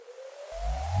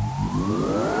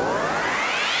Hello,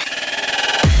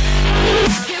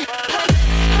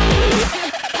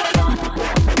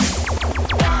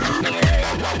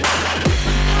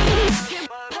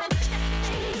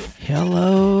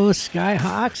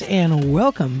 Skyhawks, and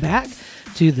welcome back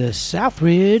to the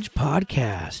Southridge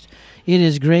podcast. It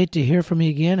is great to hear from you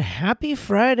again. Happy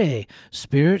Friday,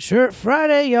 Spirit Shirt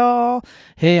Friday, y'all.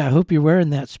 Hey, I hope you're wearing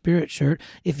that Spirit shirt.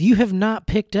 If you have not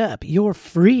picked up your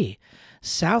free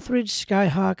Southridge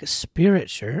Skyhawk Spirit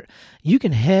shirt, you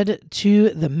can head to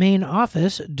the main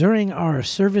office during our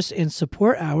service and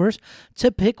support hours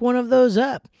to pick one of those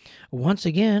up. Once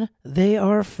again, they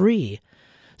are free.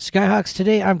 Skyhawks,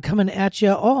 today I'm coming at you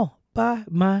all by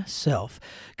myself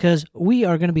because we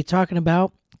are going to be talking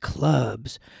about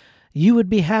clubs. You would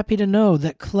be happy to know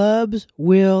that clubs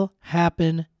will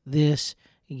happen this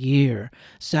year.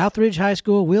 Southridge High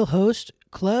School will host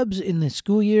clubs in the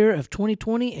school year of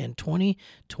 2020 and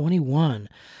 2021.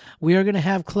 We are going to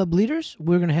have club leaders.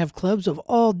 We're going to have clubs of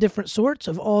all different sorts,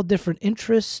 of all different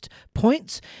interest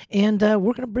points, and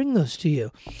we're going to bring those to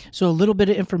you. So a little bit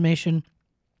of information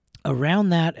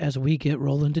around that as we get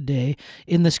rolling today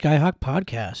in the Skyhawk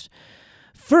podcast.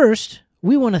 First,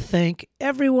 we want to thank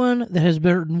everyone that has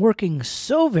been working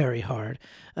so very hard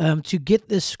to get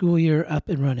this school year up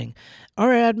and running.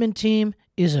 Our admin team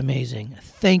is amazing.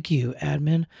 Thank you,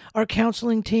 admin. Our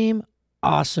counseling team,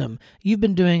 awesome. You've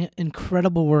been doing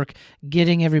incredible work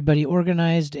getting everybody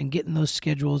organized and getting those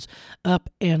schedules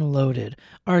up and loaded.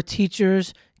 Our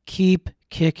teachers, keep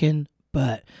kicking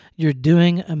butt. You're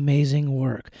doing amazing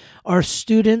work. Our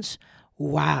students,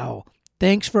 wow.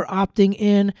 Thanks for opting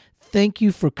in. Thank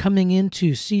you for coming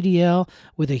into CDL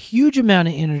with a huge amount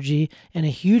of energy and a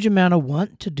huge amount of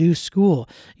want to do school.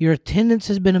 Your attendance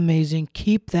has been amazing.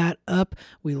 Keep that up.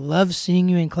 We love seeing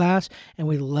you in class, and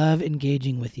we love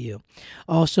engaging with you.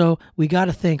 Also, we got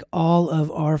to thank all of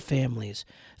our families.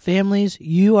 Families,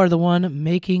 you are the one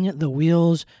making the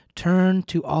wheels turn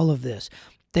to all of this.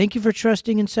 Thank you for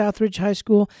trusting in Southridge High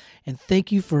School, and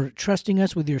thank you for trusting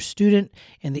us with your student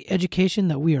and the education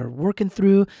that we are working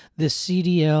through this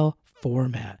CDL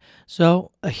format.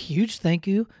 So a huge thank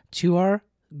you to our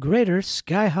greater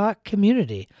Skyhawk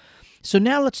community. So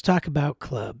now let's talk about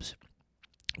clubs.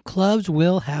 Clubs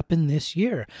will happen this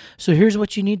year. So here's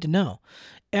what you need to know.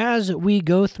 As we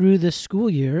go through this school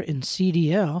year in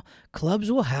CDL,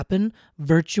 clubs will happen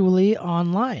virtually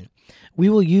online. We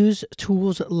will use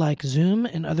tools like Zoom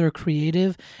and other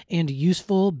creative and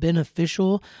useful,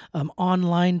 beneficial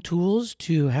online tools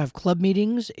to have club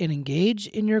meetings and engage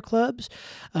in your clubs.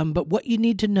 But what you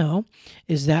need to know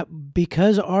is that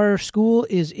because our school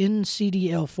is in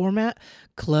CDL format,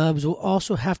 clubs will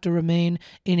also have to remain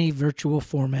in a virtual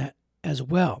format as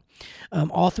well,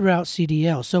 all throughout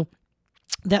CDL. So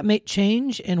that may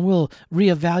change, and we'll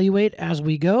reevaluate as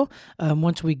we go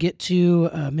once we get to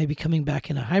maybe coming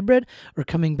back in a hybrid or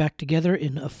coming back together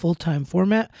in a full-time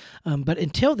format. But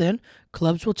until then,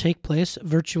 clubs will take place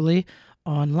virtually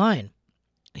online.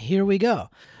 Here we go.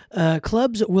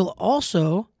 Clubs will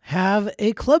also have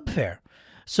a club fair.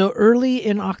 So early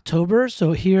in October,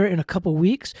 so here in a couple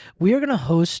weeks, we are going to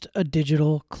host a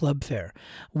digital club fair.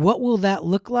 What will that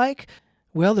look like?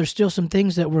 Well, there's still some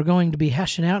things that we're going to be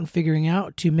hashing out and figuring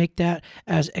out to make that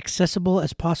as accessible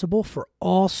as possible for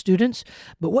all students.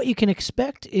 But what you can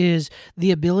expect is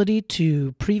the ability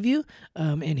to preview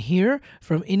and hear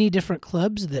from any different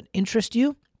clubs that interest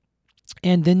you.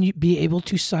 And then you'd be able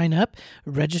to sign up,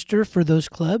 register for those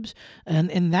clubs, and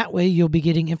in that way you'll be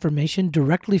getting information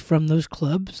directly from those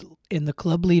clubs and the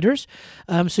club leaders,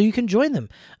 so you can join them.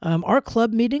 Our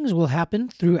club meetings will happen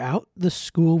throughout the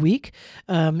school week.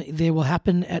 They will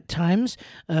happen at times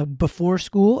before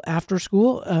school, after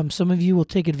school. Some of you will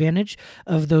take advantage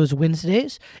of those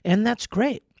Wednesdays, and that's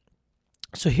great.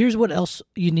 So here's what else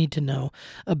you need to know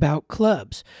about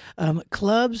clubs.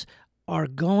 Clubs are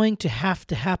going to have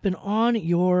to happen on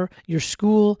your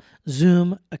school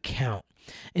Zoom account.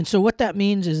 And so what that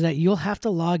means is that you'll have to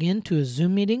log into a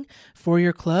Zoom meeting for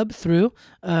your club through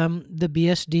the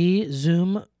BSD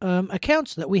Zoom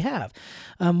accounts that we have.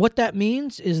 What that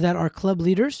means is that our club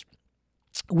leaders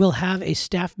will have a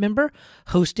staff member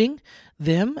hosting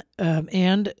them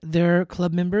and their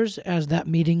club members as that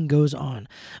meeting goes on.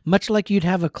 Much like you'd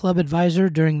have a club advisor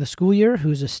during the school year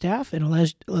who's a staff and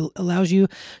allows you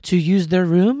to use their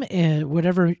room at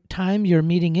whatever time your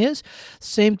meeting is,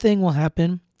 same thing will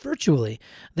happen virtually.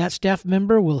 That staff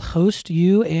member will host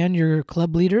you and your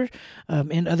club leader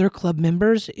and other club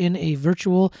members in a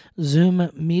virtual Zoom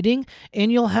meeting,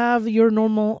 and you'll have your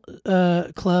normal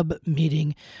club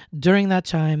meeting during that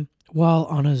time while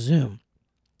on a Zoom.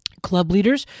 Club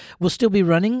leaders will still be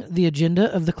running the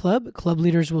agenda of the club. Club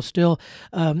leaders will still,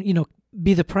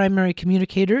 be the primary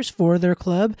communicators for their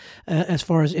club as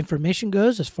far as information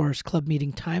goes, as far as club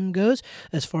meeting time goes,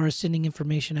 as far as sending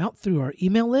information out through our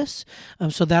email lists.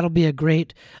 So that'll be a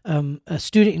great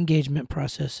student engagement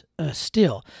process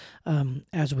still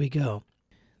as we go.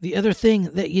 The other thing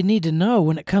that you need to know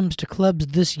when it comes to clubs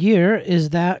this year is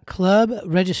that club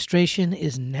registration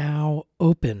is now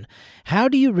open. How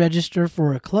do you register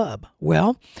for a club?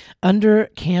 Well, under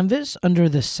Canvas, under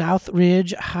the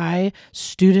Southridge High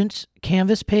Students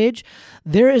Canvas page,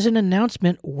 there is an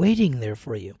announcement waiting there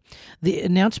for you. The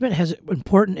announcement has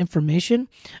important information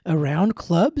around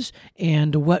clubs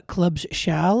and what clubs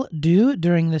shall do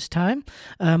during this time,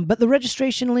 but the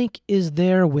registration link is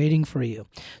there waiting for you.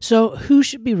 So who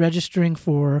should be registering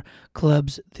for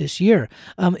clubs this year?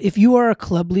 If you are a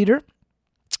club leader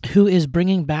who is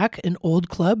bringing back an old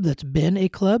club that's been a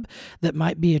club that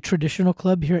might be a traditional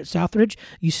club here at Southridge,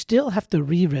 you still have to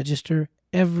re-register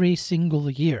every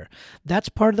single year. That's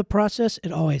part of the process.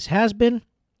 It always has been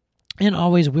and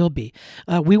always will be.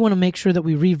 We want to make sure that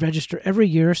we re-register every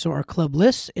year so our club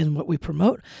lists and what we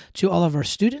promote to all of our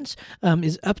students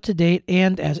is up to date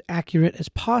and as accurate as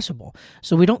possible.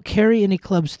 So we don't carry any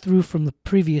clubs through from the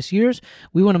previous years.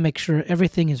 We want to make sure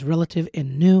everything is relative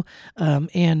and new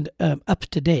and up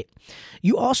to date.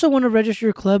 You also want to register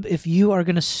your club if you are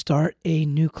going to start a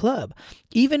new club.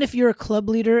 Even if you're a club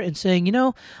leader and saying,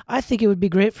 I think it would be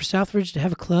great for Southridge to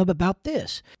have a club about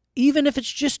this. Even if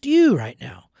it's just you right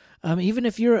now. Even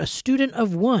if you're a student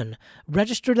of one,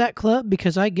 register that club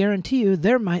because I guarantee you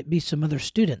there might be some other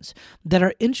students that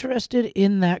are interested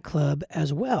in that club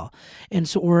as well, and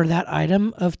so or that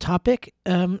item of topic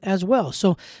as well.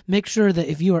 So make sure that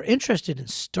if you are interested in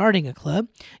starting a club,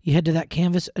 you head to that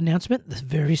Canvas announcement, the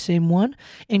very same one,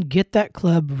 and get that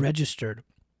club registered.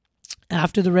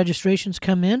 After the registrations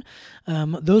come in,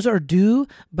 those are due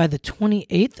by the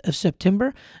 28th of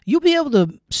September. You'll be able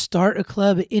to start a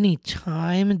club any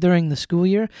time during the school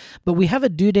year, but we have a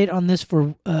due date on this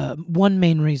for one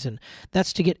main reason.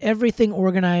 That's to get everything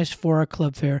organized for our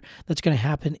club fair that's going to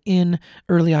happen in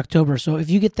early October. So if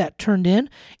you get that turned in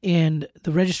and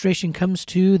the registration comes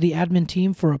to the admin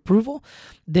team for approval,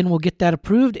 then we'll get that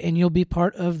approved and you'll be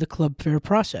part of the club fair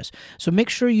process. So make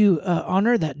sure you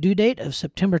honor that due date of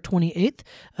September 28th.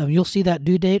 You'll see that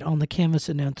due date on the Canvas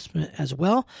announcement as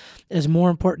well as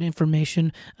more important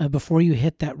information before you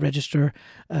hit that register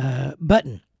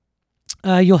button.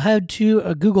 You'll head to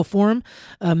a Google form.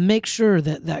 Make sure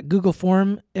that Google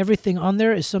form, everything on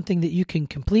there is something that you can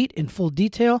complete in full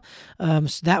detail. So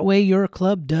that way your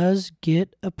club does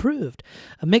get approved.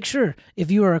 Make sure if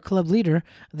you are a club leader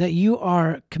that you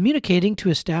are communicating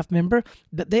to a staff member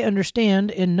that they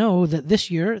understand and know that this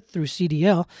year through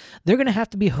CDL, they're going to have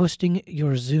to be hosting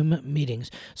your Zoom meetings.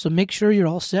 So make sure you're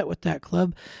all set with that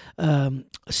club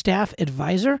staff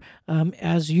advisor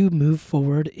as you move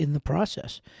forward in the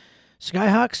process.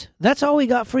 Skyhawks, that's all we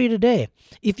got for you today.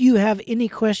 If you have any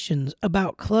questions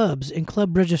about clubs and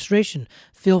club registration,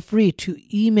 feel free to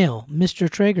email Mr.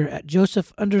 Traeger at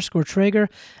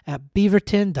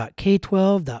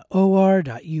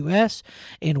joseph_traeger@beaverton.k12.or.us,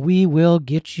 and we will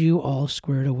get you all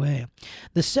squared away.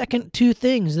 The second two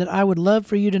things that I would love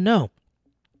for you to know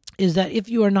is that if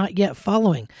you are not yet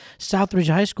following Southridge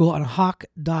High School on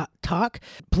hawk.talk,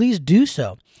 please do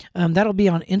so. That'll be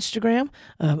on Instagram.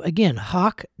 Again,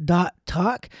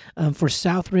 hawk.talk for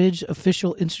Southridge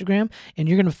official Instagram. And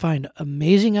you're going to find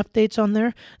amazing updates on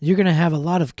there. You're going to have a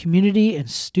lot of community and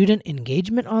student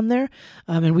engagement on there.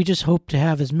 And we just hope to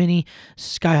have as many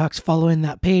Skyhawks following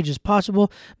that page as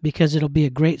possible because it'll be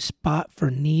a great spot for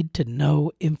need to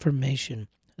know information.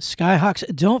 Skyhawks,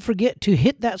 don't forget to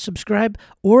hit that subscribe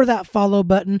or that follow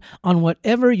button on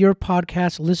whatever your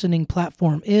podcast listening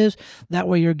platform is. That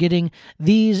way you're getting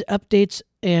these updates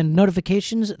and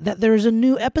notifications that there is a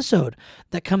new episode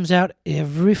that comes out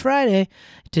every Friday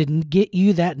to get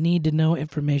you that need to know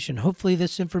information. Hopefully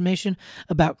this information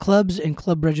about clubs and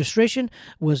club registration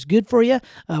was good for you.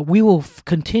 We will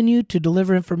continue to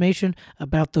deliver information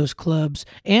about those clubs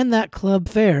and that club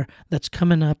fair that's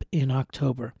coming up in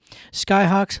October.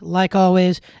 Skyhawks, like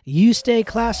always, you stay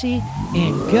classy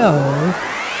and go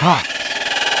Hawks.